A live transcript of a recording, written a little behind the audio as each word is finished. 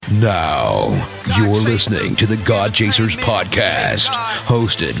Now, you're listening to the God Chasers podcast,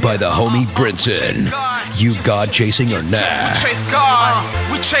 hosted by the homie Brinson. You God chasing or nah? We chase God,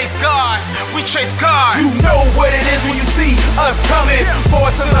 we chase God, we chase God. You know what it is when you see us coming.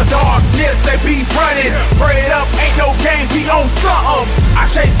 Forces of darkness, they be running. Pray it up, ain't no games, we own something. I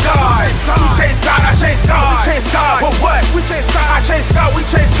chase God, we chase God, I chase God, we chase God. But what? We chase God, I chase God, we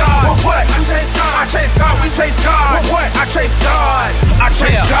chase God. But what? I chase God, I chase God, we chase God. But what? I chase God, I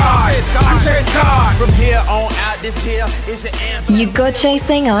chase God. I chase God. From here on out, this here is your anthem. You go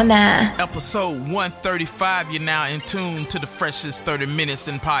chasing or nah? Episode 135, you're now in tune to the freshest 30 minutes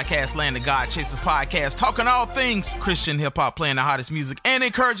in podcast land, the God Chasers podcast, talking all things Christian hip-hop, playing the hottest music, and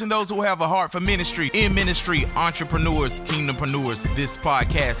encouraging those who have a heart for ministry, in ministry, entrepreneurs, kingdompreneurs. This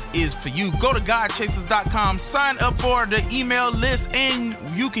podcast is for you. Go to godchasers.com, sign up for the email list, and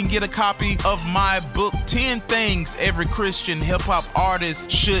you can get a copy of my book, 10 Things Every Christian Hip-Hop Artist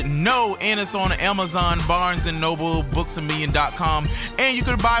Should Know, and it's on Amazon, Barnes & Noble, BooksAMillion.com, and you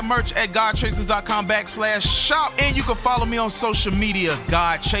can buy merch at godchasers.com/shop, and you can follow me on social media,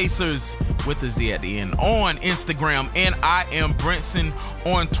 God Chasers with a Z at the end, on Instagram, and I am Brinson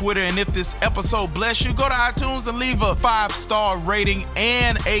on Twitter. And if this episode bless you, go to iTunes and leave a 5-star rating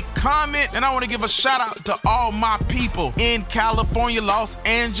and a comment. And I want to give a shout out to all my people in California, Los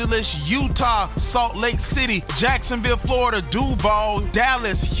Angeles, Utah, Salt Lake City, Jacksonville, Florida, Duval,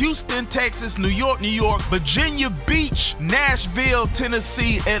 Dallas, Houston, Texas, New York, Virginia Beach, Nashville,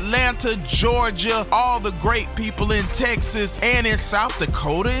 Tennessee, Atlanta, Georgia, all the great people in Texas and in South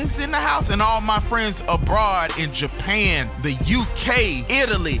Dakota is in the house, and all my friends abroad in Japan, the UK,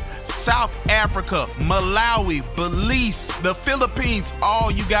 Italy, South Africa, Malawi, Belize, the Philippines, all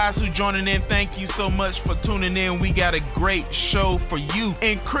you guys who joining in, thank you so much for tuning in. We got a great show for you.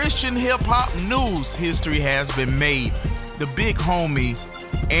 In Christian hip-hop news, history has been made. The big homie,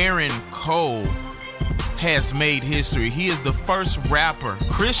 Aaron Cole, has made history. He is the first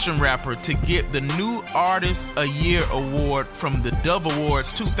Christian rapper, to get the New Artist a Year award from the Dove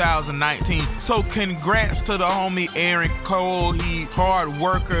Awards 2019. So congrats to the homie Aaron Cole. He hard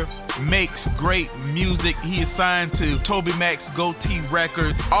worker, makes great music. He is signed to Toby Mac's Goatee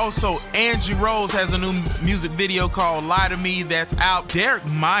Records. Also, Angie Rose has a new music video called Lie to Me that's out. Derek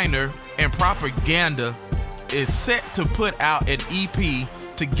Minor and Propaganda is set to put out an EP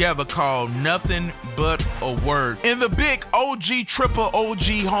together called Nothing But a Word. And the big OG, triple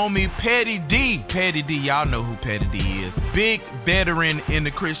OG homie, Petty D. Petty D, y'all know who Petty D is. Big veteran in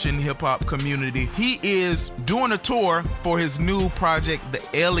the Christian hip-hop community. He is doing a tour for his new project, the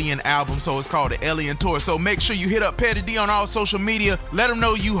Alien album. So it's called the Alien Tour. So make sure you hit up Petty D on all social media. Let him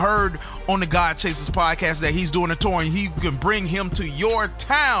know you heard on the God Chasers podcast that he's doing a tour, and he can bring him to your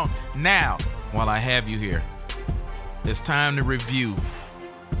town. Now, while I have you here, it's time to review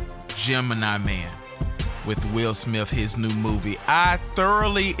Gemini Man with Will Smith, his new movie. I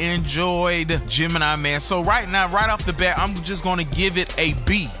thoroughly enjoyed Gemini Man. So right now, right off the bat, I'm just going to give it a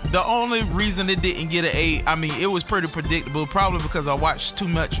B. The only reason it didn't get an A, I mean, it was pretty predictable, probably because I watched too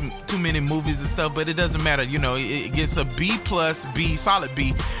many movies and stuff, but it doesn't matter. You know, it gets a B+, B, solid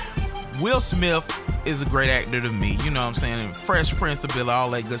B. Will Smith is a great actor to me, you know what I'm saying? Fresh Prince of Bel-Air, all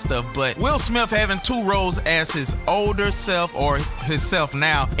that good stuff. But Will Smith having two roles as his older self, or his self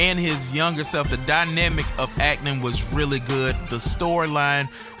now, and his younger self, the dynamic of acting was really good. The storyline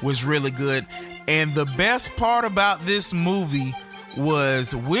was really good. And the best part about this movie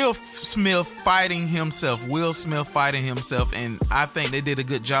was Will Smith fighting himself, and I think they did a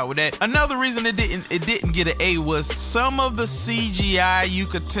good job with that. Another reason it didn't get an A was some of the CGI, you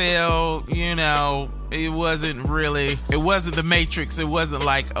could tell, you know, it wasn't the Matrix. It wasn't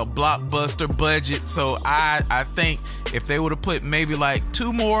like a blockbuster budget. So I think if they would have put maybe like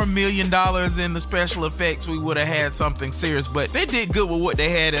 $2 more million in the special effects, we would have had something serious. But they did good with what they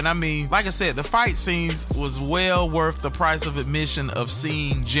had. And I mean, like I said, the fight scenes was well worth the price of admission of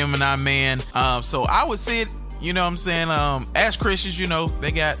seeing Gemini Man. So I would say it, you know what I'm saying? As Christians, you know,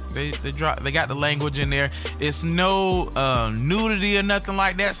 they got the language in there. It's no nudity or nothing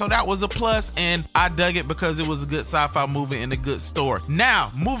like that. So that was a plus, and I dug it because it was a good sci-fi movie and a good story.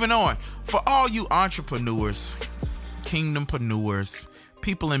 Now, moving on. For all you entrepreneurs, kingdompreneurs,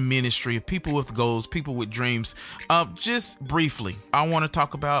 people in ministry, people with goals, people with dreams. Just briefly, I want to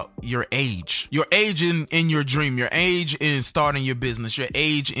talk about your age in your dream, your age in starting your business, your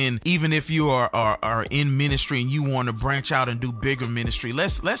age in, even if you are in ministry and you want to branch out and do bigger ministry.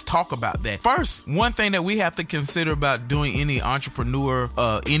 Let's talk about that. First, one thing that we have to consider about doing any entrepreneur,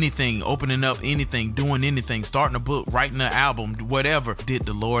 anything, opening up anything, doing anything, starting a book, writing an album, whatever, did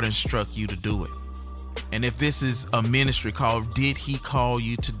the Lord instruct you to do it? And if this is a ministry call, did he call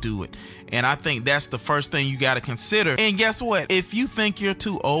you to do it? And I think that's the first thing you got to consider. And guess what? If you think you're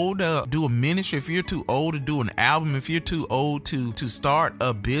too old to do a ministry, if you're too old to do an album, if you're too old to start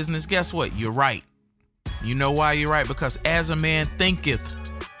a business, guess what? You're right. You know why you're right? Because as a man thinketh,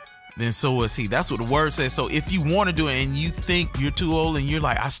 then so is he. That's what the word says. So if you want to do it and you think you're too old and you're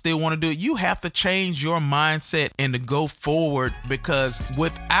like, I still want to do it, you have to change your mindset and to go forward, because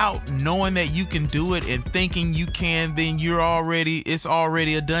without knowing that you can do it and thinking you can, then it's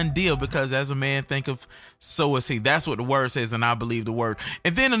already a done deal, because as a man thinketh, so is he. That's what the word says, and I believe the word.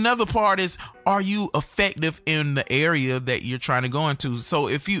 And then another part is, are you effective in the area that you're trying to go into? So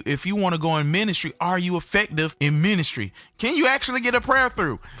if you want to go in ministry, are you effective in ministry? Can you actually get a prayer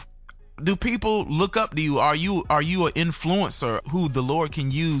through? Do people look up to you? Are you an influencer who the Lord can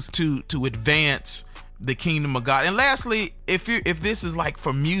use to advance the kingdom of God? And lastly, if this is like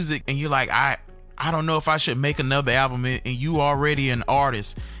for music and you're like, I don't know if I should make another album, and you already an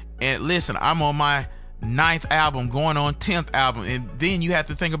artist, and listen, I'm on my 9th album, going on 10th album, and then you have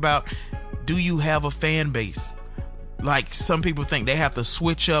to think about, do you have a fan base? Like some people think they have to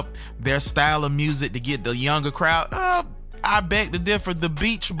switch up their style of music to get the younger crowd. I beg to differ. The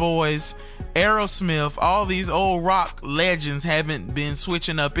Beach Boys, Aerosmith, all these old rock legends haven't been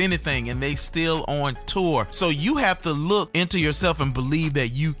switching up anything, and they still on tour. So you have to look into yourself and believe that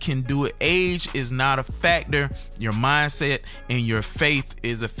you can do it. Age is not a factor. Your mindset and your faith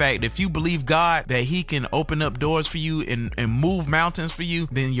is a factor. If you believe God that he can open up doors for you and move mountains for you,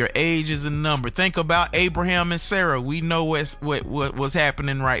 then your age is a number. Think about Abraham and Sarah. We know what was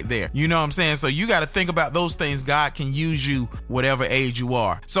happening right there. You know what I'm saying? So you got to think about those things. God can use you whatever age you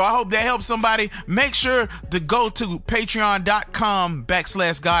are. So I hope that helps somebody. Make sure to go to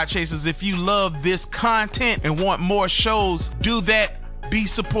patreon.com/God Chasers. If you love this content and want more shows, do that. Be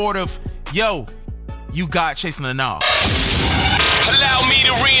supportive. Yo, you God Chasing the Now. Allow me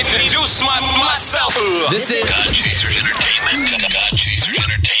to reintroduce myself. This is God Chasers Entertainment. God Chasers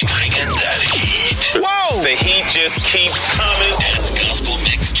Entertainment. Bringing that heat. Whoa! The heat just keeps coming. That's Gospel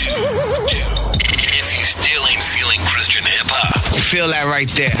Mix 2. If you still ain't feeling Christian hip-hop, feel that right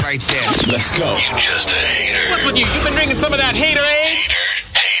there. Let's go. You just a hater. What's with you? You've been drinking some of that hater, eh?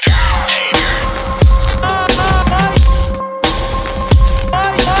 Hater.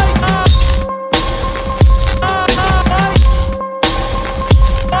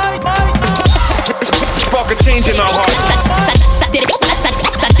 Spark a change in our hearts. I did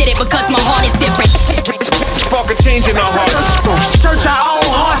it because my heart is different. Spark a change in our hearts. So search our own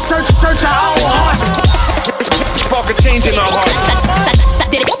hearts, search our own hearts. Spark a change in our hearts. I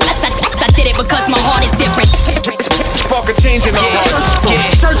did it because my heart is different. Spark a change in our hearts. So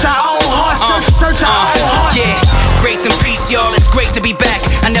search our own hearts, search our own hearts. Yeah, grace and peace, y'all. It's great to be back.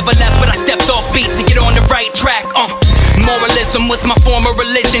 I never left, but I stepped off beat to get on the right track. Moralism was my former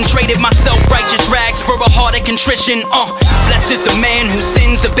religion. Traded my self-righteous rags for a heart of contrition. Blessed is the man whose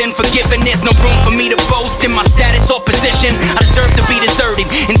sins have been forgiven. There's no room for me to boast in my status or position. I deserve to be deserted,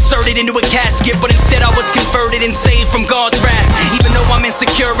 inserted into a casket, but instead I was converted and saved from God's wrath. Even though I'm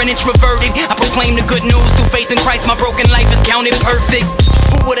insecure and introverted, I proclaim the good news through faith in Christ. My broken life is counted perfect.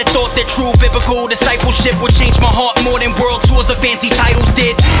 Who would have thought that true biblical discipleship would change my heart more than world tours or fancy titles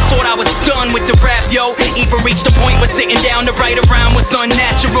did? Thought I was done with the rap, yo. Even reached the point where sitting down to write a rhyme was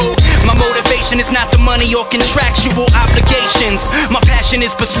unnatural. My motivation is not the money or contractual obligations. My passion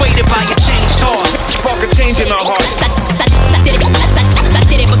is persuaded by a changed heart. Spark a change in our hearts. I did it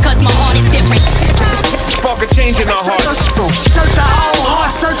because my heart is different. Spark a change in our hearts. So search our own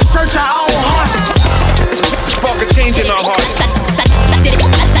hearts, search our own hearts. Spark a change in our hearts. I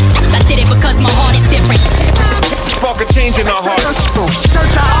did it because my heart is different. Spark a change in our hearts. So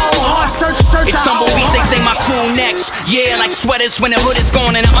search our own hearts, search It's our own tumbleweeds, they hearts. say my crew next. Yeah, like sweaters when the hood is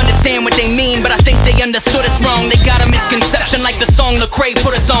gone, and I understand what they mean, but I think they understood us wrong. They got a misconception like the song Lecrae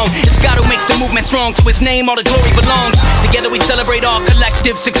put us on. It's God who makes the movement strong. To his name all the glory belongs. Together we celebrate our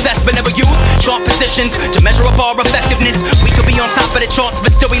collective success, but never use short positions to measure up our effectiveness. We could be on top of the charts,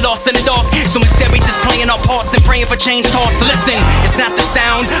 but still we lost in the dark. So instead we just playing our parts and praying for change thoughts. Listen, it's not the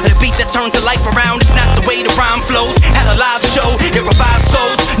sound of the beat that turns the life around. It's not the way the rhyme flows at a live show that revives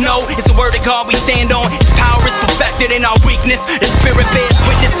souls. No, it's the word of God we stand on. His power is perfected in our weakness. The spirit bears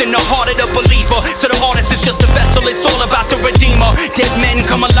witness in the heart of the believer. So the artist is just a vessel, it's all about the redeemer. Dead men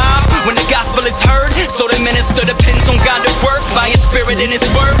come alive when the gospel is heard. So the minister depends on God to work by his spirit and his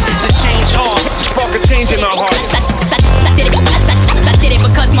word to change hearts. Spark a change in our hearts. I did it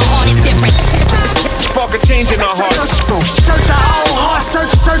because my heart is different. Spark a change in our hearts. So search our own hearts,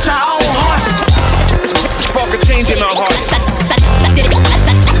 search our own hearts. Spark a change in our hearts. I did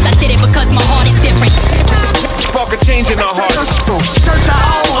it because my heart is different.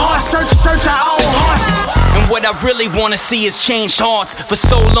 what I really wanna see is changed hearts. For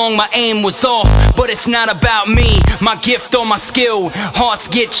so long my aim was off, but it's not about me, my gift or my skill. Hearts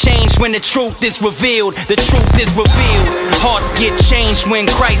get changed when the truth is revealed. The truth is revealed. Hearts get changed when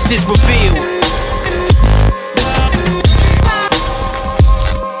Christ is revealed.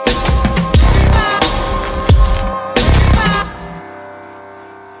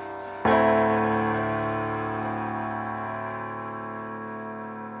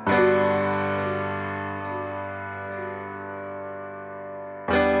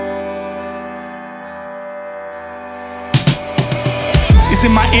 Is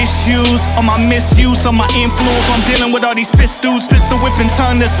it my issues, or my misuse, or my influence? I'm dealing with all these pistols, pistol whipping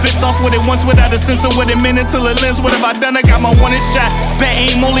tongue that spits off what it wants without a sense of what it meant until it lends. What have I done? I got my wanted shot. Bet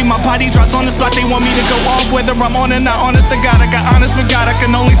aim only, my body drops on the spot. They want me to go off, whether I'm on or not. Honest to God, I got honest with God. I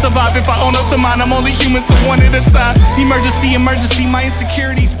can only survive if I own up to mine. I'm only human, so one at a time. Emergency, emergency, my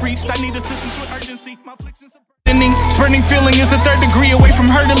insecurities breached. I need assistance with urgency. My afflictions are spreading feeling is a third degree away from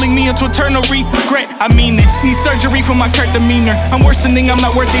hurtling me into eternal regret. I mean it. Need surgery for my curt demeanor. I'm worsening, I'm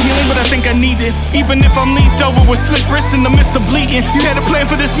not worth the healing, but I think I need it. Even if I'm leaped over with slit wrists in the midst of bleeding. You had a plan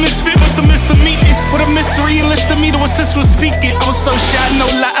for this misfit, must have missed the meeting. What a mystery, enlisted me to assist with speaking. I was so shy, no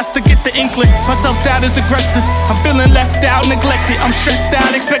lie, I still get the inkling. My self-doubt is aggressive. I'm feeling left out, neglected. I'm stressed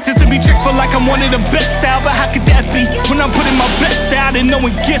out, expected to be checked for like I'm one of the best out. But how could that be when I'm putting my best out and no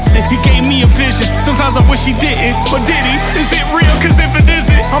one gets it? He gave me a vision. Sometimes I wish he didn't, but did he? Is it real? Cause if it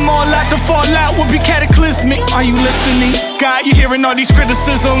isn't, I'm all out to fall out would be cataclysmic. Are you listening? God, you're hearing all these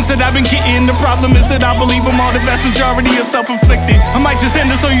criticisms that I've been getting. The problem is that I believe them all, the vast majority are self-inflicted. I might just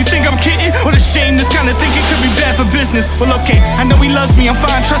end it so you think I'm kidding. What a shame, this kind of thinking could be bad for business. Well, okay, I know he loves me, I'm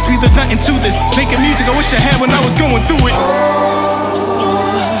fine, trust me, there's nothing to this. Making music, I wish I had when I was going through it.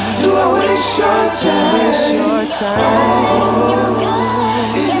 Do I waste your time?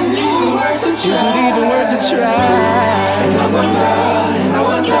 Is it even worth the try? And I wonder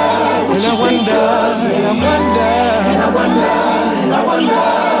what you think of me. And I wonder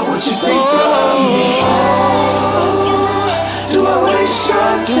what you think of me. Do I waste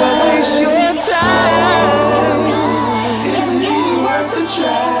your time? Is it even worth the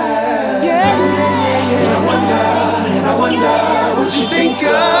try? And I wonder what you think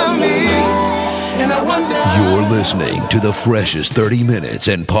of me. And I wonder. You're listening to the freshest 30 minutes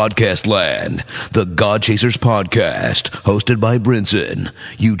in podcast land, the God Chasers podcast, hosted by Brinson.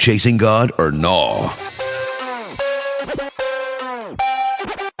 You chasing God or nah?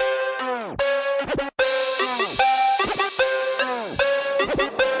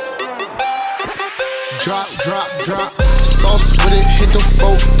 Drop. Sauce with it, hit the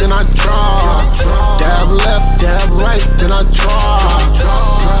fork, then I drop. Dab left, dab right, then I drop.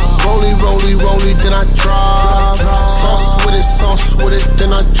 Rolly, then I drop. Sauce with it,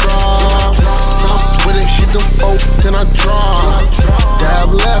 then I drop. Sauce with it, hit the fork, then I drop. Dab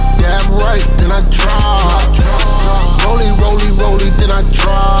left, dab right, then I drop. Rolly, then I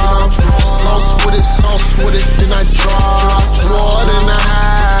drop. Sauce with it, then I drop. Sword in the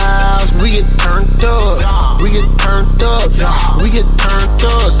house, we get turned up. We get turned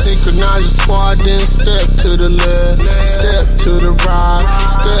up. Synchronize your squad, then step to the left, step to the right,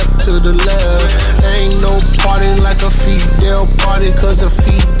 step to the left. Ain't no party like a female party, cause a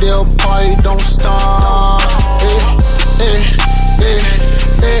female party don't stop.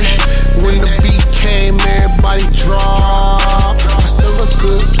 When the beat came, everybody drop. I serve a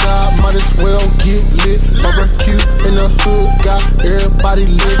good God, might as well get lit. Barbecue in the hood, got everybody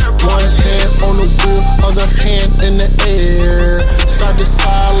lit. One hand on the wheel, other hand in the air. Side to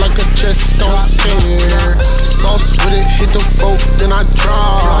side like I just don't care. Sauce with it, hit the fork, then I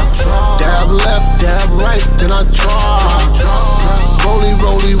drop. Dab left, dab right, then I drop. Rolly,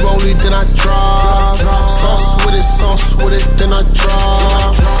 then I drop. Sauce with it, then I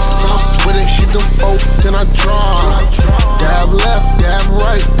drop. Sauce with it, hit the fork, then I drop. Dab left, dab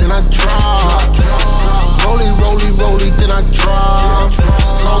right, then I drop. Rolly, then I drop.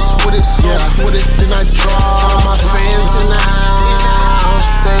 Sauce with it, then I drop. All my fans in the house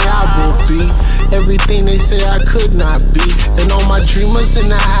say I will be everything they say I could not be. And all my dreamers in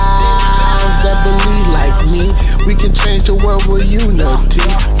the house that believe like me, we can change the world with unity.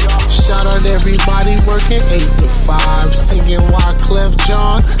 Shout out everybody working 8 to 5, singing Wyclef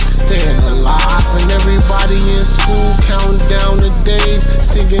Jean, staying alive. And everybody in school counting down the days,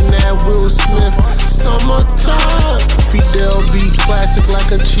 singing that Will Smith, summertime. Fidel beat classic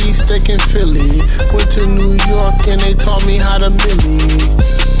like a cheesesteak in Philly. Went to New York and they taught me how to millie.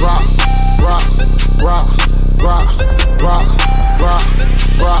 Rock.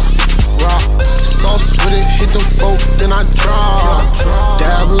 Sauce with it, hit the fork, then I drop.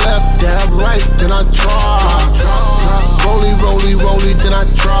 Dab left, dab right, then I drop. rollie, then I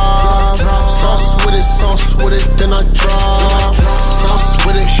drive. Sauce with it, then I drive. Sauce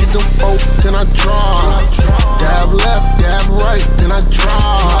with it, hit the folk, then I drive. Dab left, dab right, then I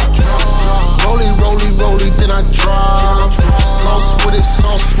drive. Rollie, then I drive. Sauce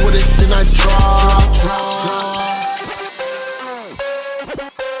with it, then I drive.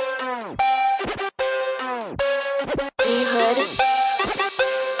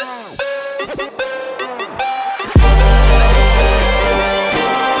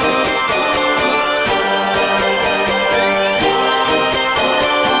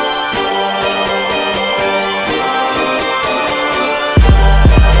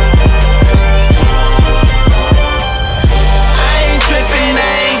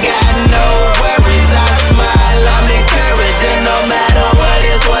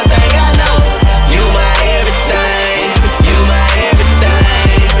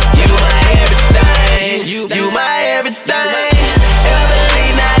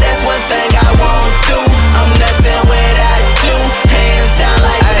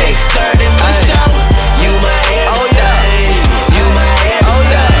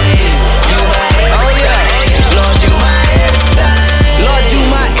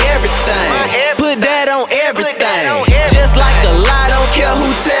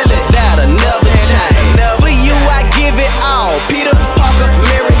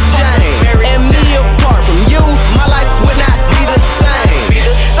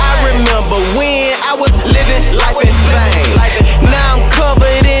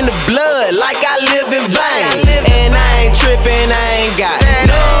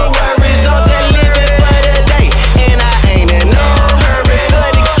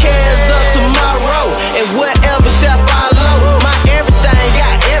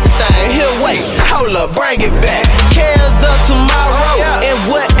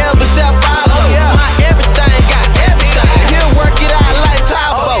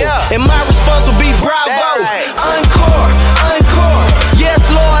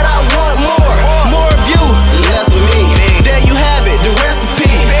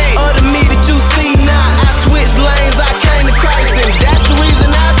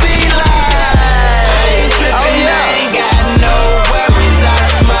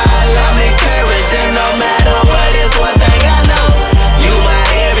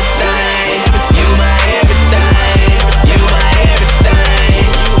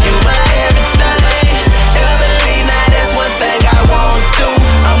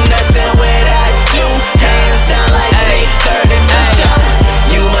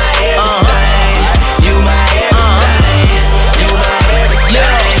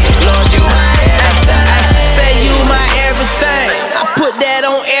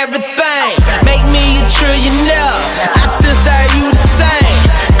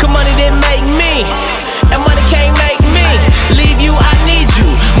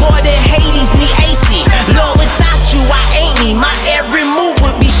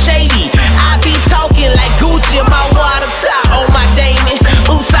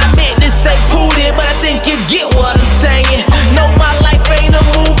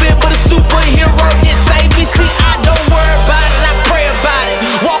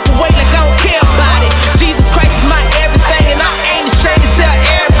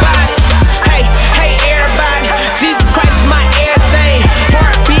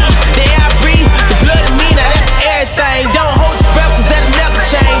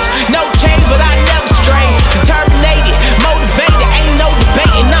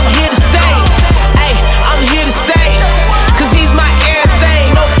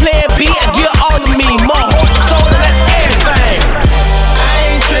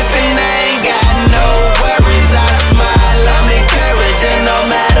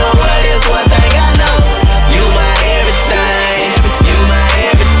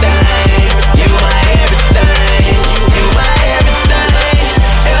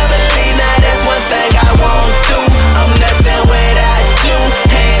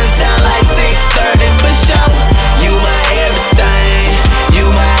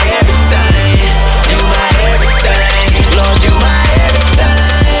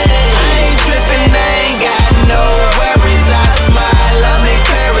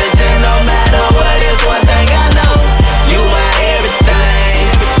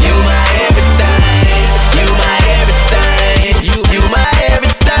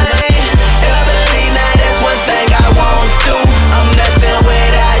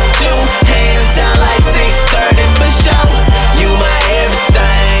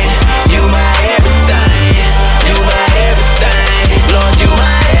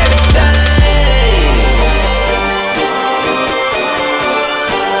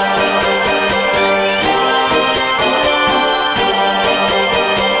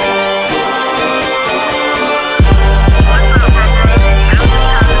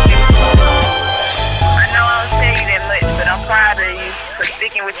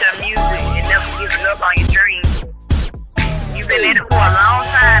 continue with your music and never giving up on your dreams. You've been in it for a long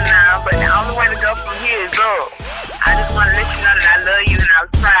time now, but the only way to go from here is up. I just want to let you know that I love you and I'm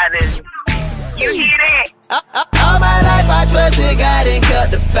proud of you. You hear that? All my life I trusted God and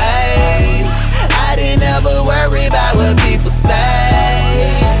kept the faith. I didn't ever worry about what people say.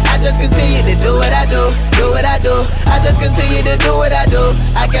 I just continue to do what I do, do what I do. I just continue to do what I do.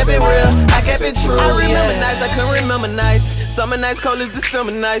 I kept it real, I kept it true. I remember nights I couldn't remember nights. Summer nights cold as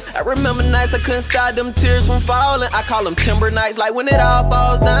December nights. I remember nights I couldn't stop them tears from falling. I call them timber nights, like when it all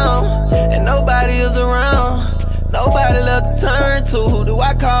falls down and nobody is around. Nobody left to turn to, who do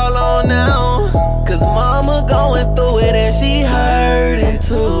I call on now? Cause mama going through it and she hurting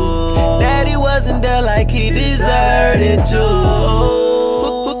too. Daddy wasn't there like he deserted you.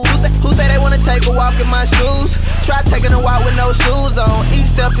 Who say they wanna take a walk in my shoes? Try taking a walk with no shoes on. Each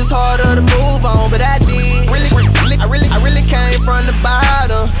step is harder to move on, but I did. I really came from the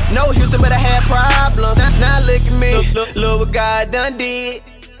bottom. No Houston, but I had problems. Now look at me, look what God done did.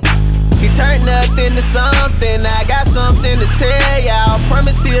 He turned nothing to something. I got something to tell y'all.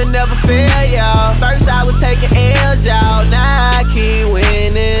 Promise he'll never fail y'all. First I was taking L's, y'all. Now I keep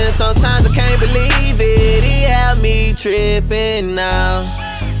winning. Sometimes I can't believe it. He had me tripping now.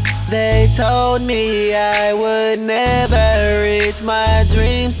 They told me I would never reach my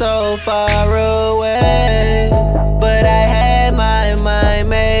dream so far away. But I had my mind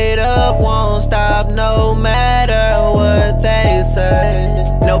made up, won't stop no matter what they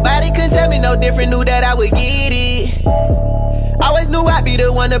say. Nobody could tell me no different, knew that I would get it. Always knew I'd be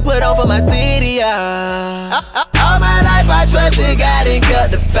the one to put on for my city. All my life I trusted God and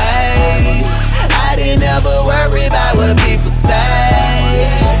kept the faith. I didn't ever worry about what people say.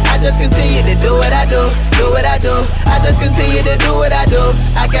 I just continue to do what I do, do what I do. I just continue to do what I do.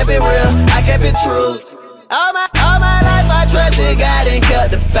 I kept it real, I kept it true. All my life I trusted God and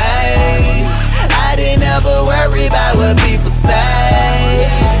kept the faith. I didn't ever worry about what people say.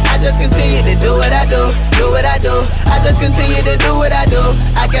 I just continue to do what I do, do what I do. I just continue to do what I do.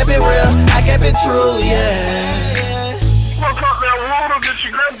 I kept it real, I kept it true, yeah. What's up, that water? Get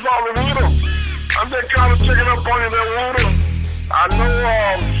your grandfather with him. I'm just kind of checking up on you, that water. I know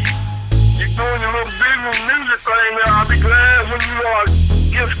you're doing your little business music thing there. I'll be glad when you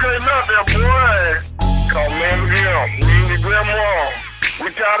get straightened up there, boy. Cause man, look here, me and your grandma,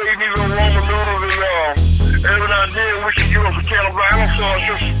 we tired of eating these little ramen noodles and every now and then we can give us a can of vinyl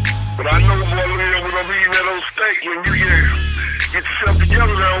sauces. But I know, boy, look here, we're gonna be eating that old steak when you get yourself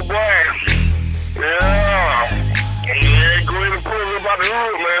together there, old boy. Yeah. Yeah, go ahead and pull us up out the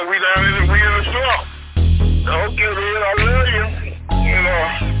hood, man. We down in the shop. Okay, man, I love you. You know,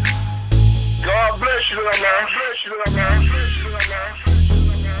 God bless you, little man. Bless you, little man. Bless you, little man.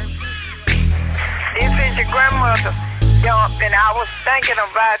 This is your grandmother, and I was thinking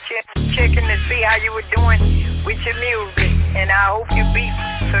about you, checking to see how you were doing with your music, and I hope you be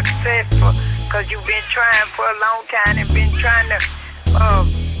successful, because you've been trying for a long time and been trying to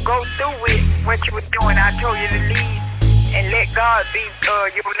go through with what you were doing. I told you to lead and let God be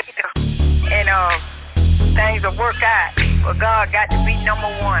your leader, and things will work out, but God got to be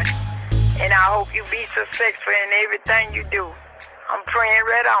number one, and I hope you be successful in everything you do. I'm praying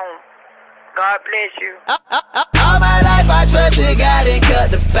right on. God bless you. All my life I trusted God and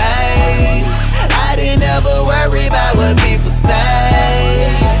kept the faith. I didn't ever worry about what people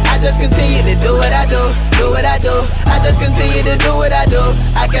say. I just continue to do what I do, do what I do. I just continue to do what I do.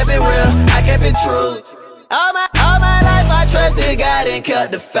 I kept it real, I kept it true. All my life I trusted God and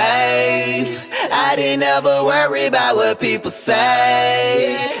kept the faith. I didn't ever worry about what people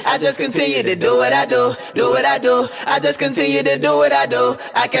say. I just continue to do what I do, do what I do. I just continue to do what I do.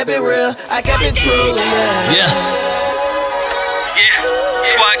 I kept it real, I kept it true, yeah. Yeah,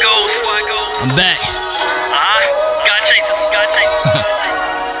 squad goals. I'm back. God chasers.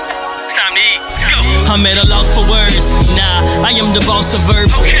 It's time to eat. Let's go. I'm at a loss for words. Nah, I am the boss of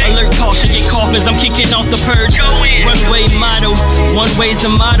verbs. Okay. Alert, caution, get caught as I'm kicking off the purge. Runway motto, one way's the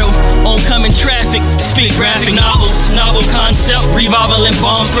motto. Oncoming traffic, speak graphic novels. Novel concept, revival and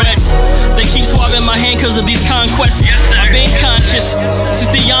bomb threats. They keep swabbing my hand cause of these conquests. Yes, I've been conscious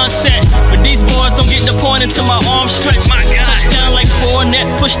since the onset, but these boys don't get the point until my arms stretch. Touchdown like Fournette,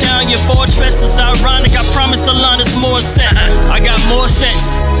 push down your fortress. It's ironic, I promised the line is more set. I got more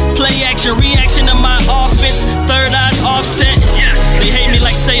sets. Play action, reaction to my offense. Third eyes offset. They hate me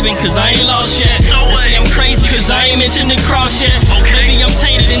like Saban cause I ain't lost yet. They say I'm crazy cause I ain't mentioned the cross yet. Maybe I'm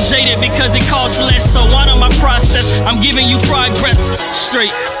tainted and jaded because it costs less. So honor my process, I'm giving you progress. Straight.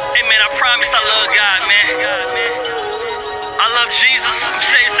 Hey man, I promise I love God, man. I love Jesus. I'm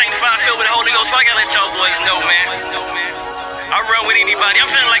saved, sanctified, filled with the Holy Ghost. But I gotta let y'all boys know, man. I run with anybody. I'm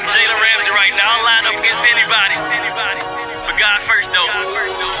feeling like Jalen Ramsey right now. I'll line up against anybody. But God first, though.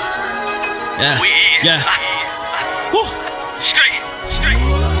 Yeah. We in. Yeah. Woo. Straight.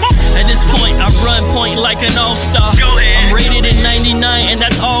 At this point, I run point like an all-star. I'm rated in 99, and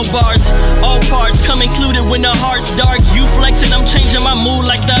that's all bars. All parts come included when the heart's dark. You flexing, I'm changing my mood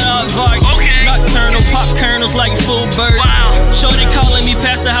like the aardvark. Okay. Nocturnal pop kernels like full birds. Wow. Shorty calling me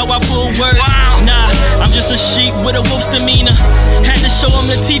pastor how I pull words. Wow. Nah, I'm just a sheep with a wolf's demeanor. Had to show them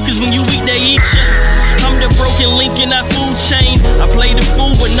the teeth, cause when you eat, they eat ya. I'm the broken link in that food chain. I played the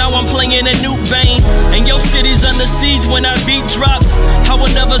fool, but now I'm playing a new vein. And your city's under siege when I beat drops. I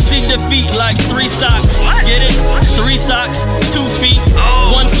will never see defeat like 3 socks. What? Get it? 3 socks, 2 feet.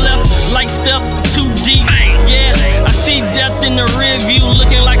 One's left like step too deep. Yeah, I see death in the rear view,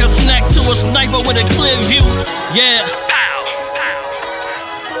 looking like a snack to a sniper with a clear view. Yeah. Pow.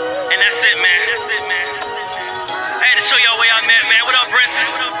 And that's it, man. I had to show y'all where I'm at, man. What up, Brinson?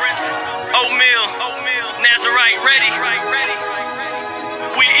 Oatmeal. Nazarite, ready.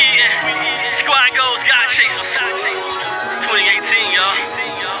 We eatin'. Squad goes, God Chasers. 2018, y'all.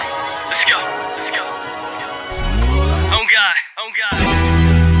 Let's go. On God.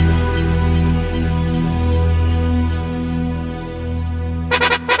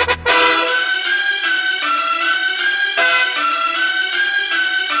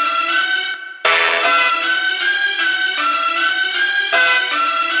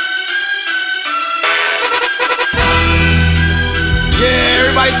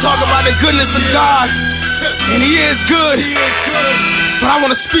 Everybody talk about the goodness of God, and He is good. But I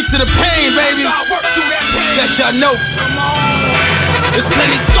want to speak to the pain, baby. Let y'all know. There's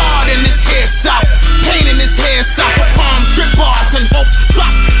plenty scarred in this head south, pain in this head south, palms, grip bars, and hope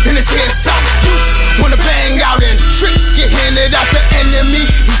drop in this head south. You wanna bang out and tricks get handed out the enemy.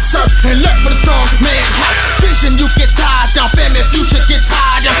 He search and look for the strong man house. Vision you get tired down, family future get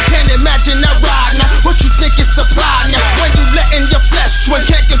tired down. Can't imagine that ride now. What you think is supply now? When you letting your flesh, when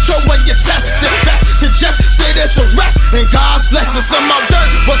can't control when you test it. That's suggested as the rest in God's lessons. Some out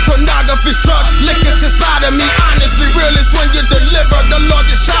dirt with pornography, drug, liquor just lie to me. Honestly, real is when you deliver. The Lord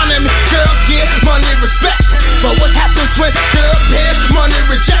is shining me. Girls get money, respect. But what happens when girl pairs money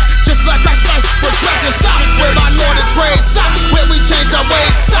reject? Just like I stand with presence south, where my Lord is praised south, where we change our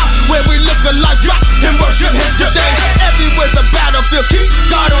ways south, where we look alike, drop and worship Him today. Everywhere's a battlefield. Keep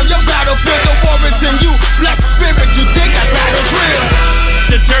God on your battlefield. The war is in you, flesh, spirit. You think that battle's real?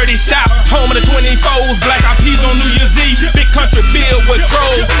 The dirty South, home of the 24s, black eyed peas on New Year's Eve, big country filled with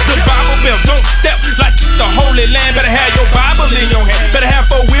droves. The Bible Belt, don't step like it's the Holy Land. Better have your Bible in your hand, better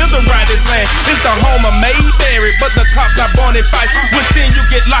have 4 wheels to ride this land. It's the home of Mayberry, but the cops not born in fight. When sin you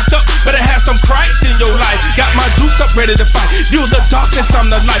get locked up, better have some Christ in your life. Got my dukes up ready to fight. You the darkness,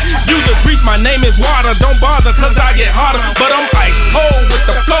 I'm the light. You the grease, my name is water. Don't bother, cause I get harder, but I'm ice cold with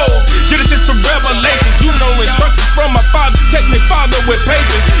the flow. Genesis to Revelation, you know instructions from my father. Take me farther with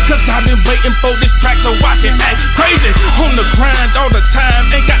patience, cause I've been waiting for this track so I can act crazy. On the grind all the time,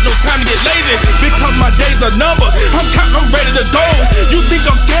 ain't got no time to get lazy, because my days are numbered. I'm counting, I'm ready to go. You think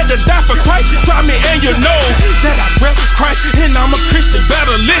I'm scared to die for Christ? Try me and you know that I rep Christ and I'm a Christian.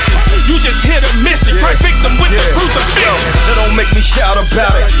 Better listen, you just hit or miss it. Christ fixed them with the crucifixion. That don't make me shout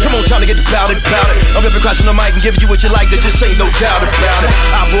about it. Come on, time to get about it. I'm repping Christ on the mic and giving you what you like. There just ain't no doubt about it.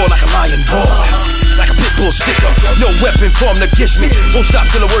 I roar like a lion bull, like a pit bull sicker. No weapon formed against me, won't stop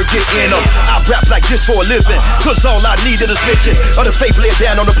till the word get in them. I rap like this for a living, cause all I need is a smidgen of the faith laid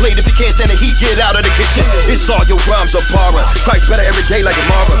down on the plate. If you can't stand the heat, get out of the kitchen. It's all your rhymes are borrowed. Christ better every day like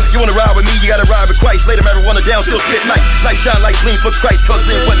tomorrow. You wanna ride with me, you gotta ride with Christ. Lay the marijuana down, still spit light. Light shine like gleam for Christ, cause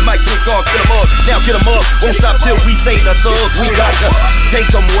it wasn't Mike, think God, get them up. Now get them up, won't stop till we say the thug. We got to take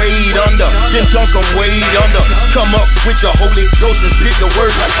them way under, then dunk them way under. Come up with the Holy Ghost and spit the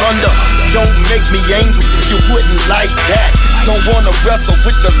word like thunder. Don't make me angry, you wouldn't like that. Don't wanna wrestle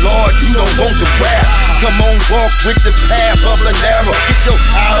with the Lord, you don't want to rap. Come on, walk with the path of the narrow. Get your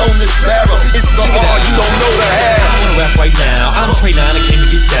eye on this barrel. It's the hard you don't know the half. I wanna rap right now. I'm Trey 9, I came to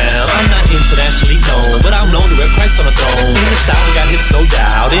get down. I'm not internationally known, but I'm known to rap Christ on the throne. In the South, we got hits, no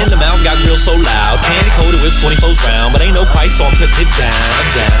doubt. In the mountain, got grills so loud. Candy coated whips, 24s round. But ain't no Christ, so I'm putting it down.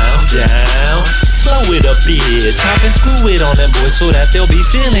 Slow it up, bitch. Chop and screw it on them boys so that they'll be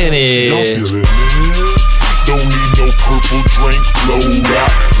feeling it. Don't need no purple drink, blowed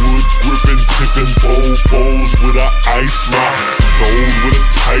out. Wood gripping, tipping bowls with a ice mop. Gold with a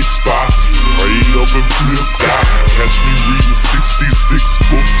tight spot, laid up and flipped out. Catch me reading 66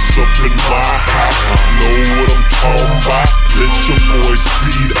 books up in my house. Know what I'm talking about? Let your boy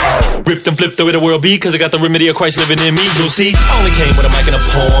speed out. flipped and flipped the way the world be, cause I got the remedy of Christ living in me. You'll see, I only came with a mic and a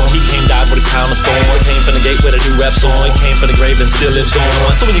poem. He came died with a crown of thorns. Came from the gate with a new rap song. Came from the grave and still lives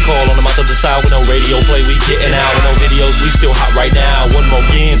on. So when you call on the mouth of the side with no radio play, we getting out. With no videos, we still hot right now. One more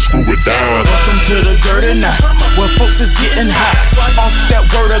again, screw it down. Welcome to the dirty night, where folks is getting hot off that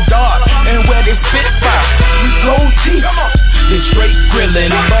word of God, and where they spit fire. We gold teeth, they straight grilling,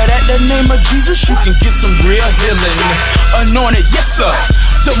 but at the name of Jesus, you can get some real healing. Anointed, yes sir,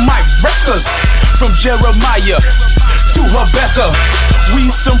 the mic records from Jeremiah to Rebecca. We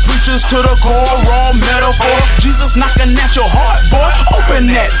some preachers to the core, raw metaphor. Jesus knocking at your heart, boy. Open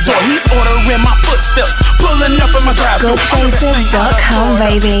that door. He's ordering my footsteps, pulling up in my drive-thru. GodChasers.com,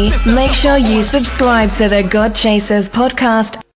 baby. Make sure you subscribe to the God Chasers podcast